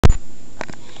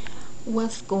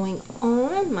What's going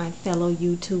on, my fellow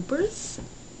YouTubers?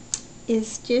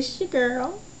 It's just your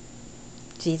girl,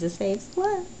 Jesus Saves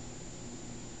One,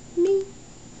 me.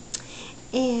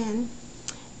 And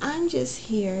I'm just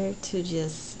here to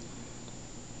just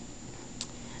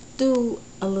do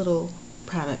a little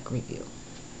product review.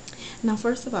 Now,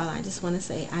 first of all, I just want to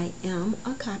say I am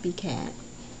a copycat.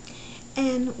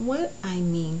 And what I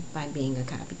mean by being a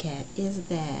copycat is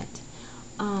that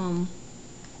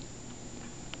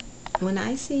when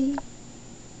I see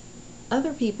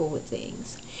other people with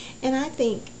things and I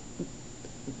think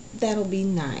that'll be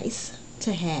nice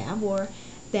to have, or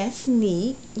that's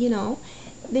neat,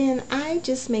 then I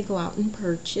just may go out and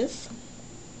purchase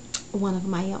one of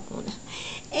my own.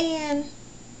 And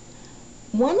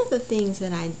one of the things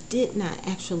that I did not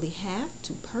actually have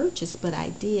to purchase, but I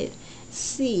did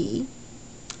see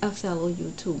a fellow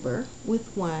YouTuber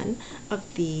with one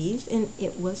of these, and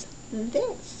it was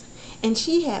this. And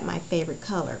she had my favorite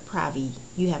color. Probably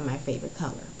you have my favorite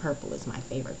color. Purple is my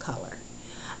favorite color.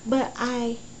 But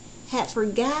I had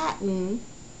forgotten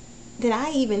that I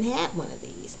even had one of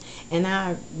these. And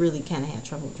I really kind of had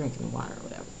trouble drinking the water or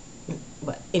whatever.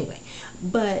 But anyway.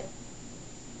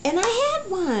 And I had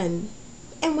one.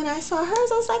 And when I saw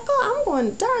hers, I was like, oh, I'm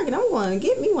going to Target. I'm going to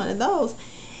get me one of those.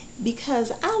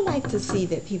 Because I like to see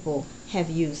that people have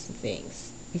used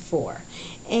things before.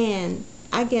 And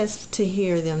I guess to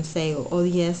hear them say, oh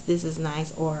yes, this is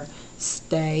nice, or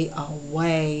stay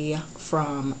away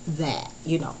from that,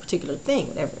 particular thing,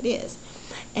 whatever it is.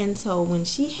 And so when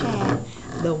she had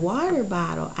the water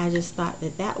bottle, I just thought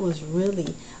that that was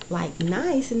really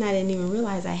nice, and I didn't even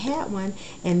realize I had one.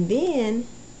 And then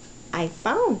I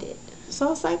found it. So I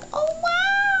was like, oh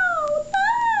wow, look,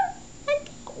 I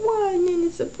got one, and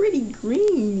it's a pretty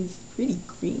green. It's pretty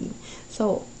green.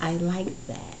 So I like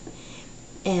that.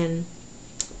 And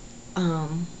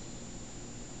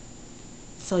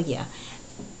so yeah,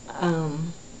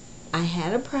 I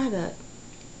had a product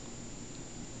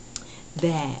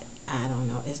that, I don't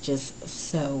know, it's just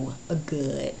so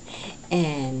good,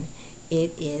 and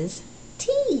it is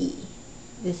tea.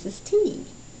 This is tea,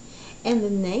 and the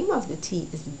name of the tea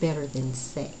is Better Than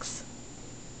Sex.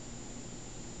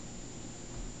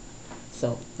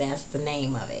 So that's the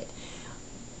name of it.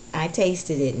 I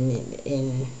tasted it,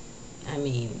 and I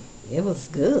mean, it was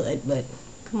good, but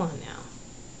come on now.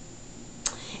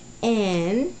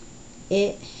 And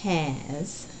it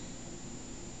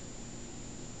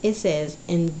says,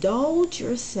 indulge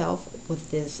yourself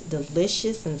with this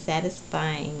delicious and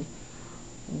satisfying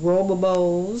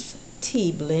Rooibos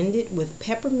tea blended with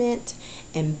peppermint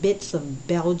and bits of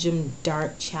Belgian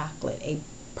dark chocolate. A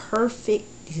perfect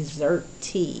dessert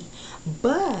tea.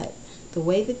 But the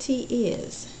way the tea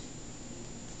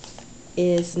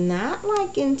is not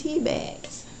like in tea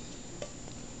bags.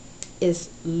 It's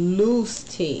loose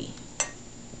tea.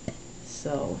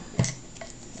 So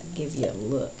I'll give you a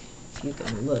look, if you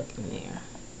can look in there.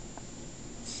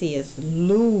 See, it's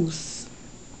loose.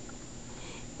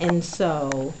 And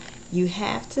so you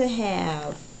have to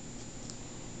have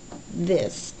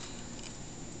this.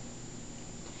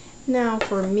 Now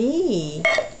for me,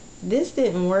 this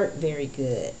didn't work very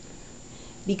good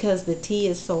because the tea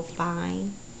is so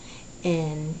fine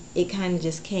and it kind of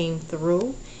just came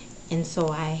through. And so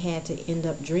I had to end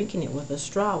up drinking it with a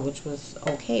straw, which was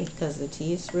okay because the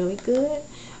tea is really good.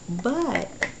 But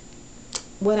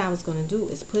what I was going to do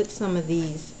is put some of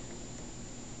these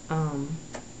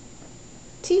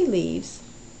tea leaves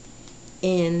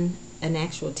in an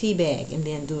actual tea bag and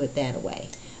then do it that way.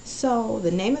 So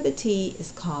the name of the tea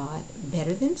is called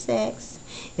Better Than Sex.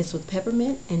 It's with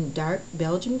peppermint and dark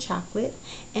Belgian chocolate,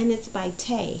 and it's by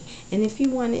Tay. And if you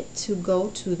wanted to go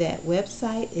to that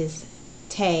website, it's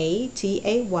Tay,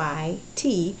 TAYT.com,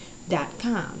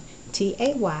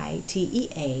 TAYTEA.com.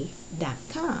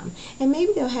 And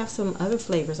maybe they'll have some other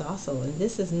flavors also. And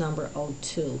this is number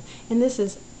 02. And this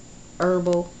is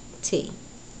herbal tea.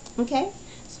 Okay?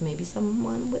 So maybe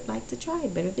someone would like to try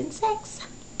it. Better Than Sex.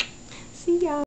 See y'all.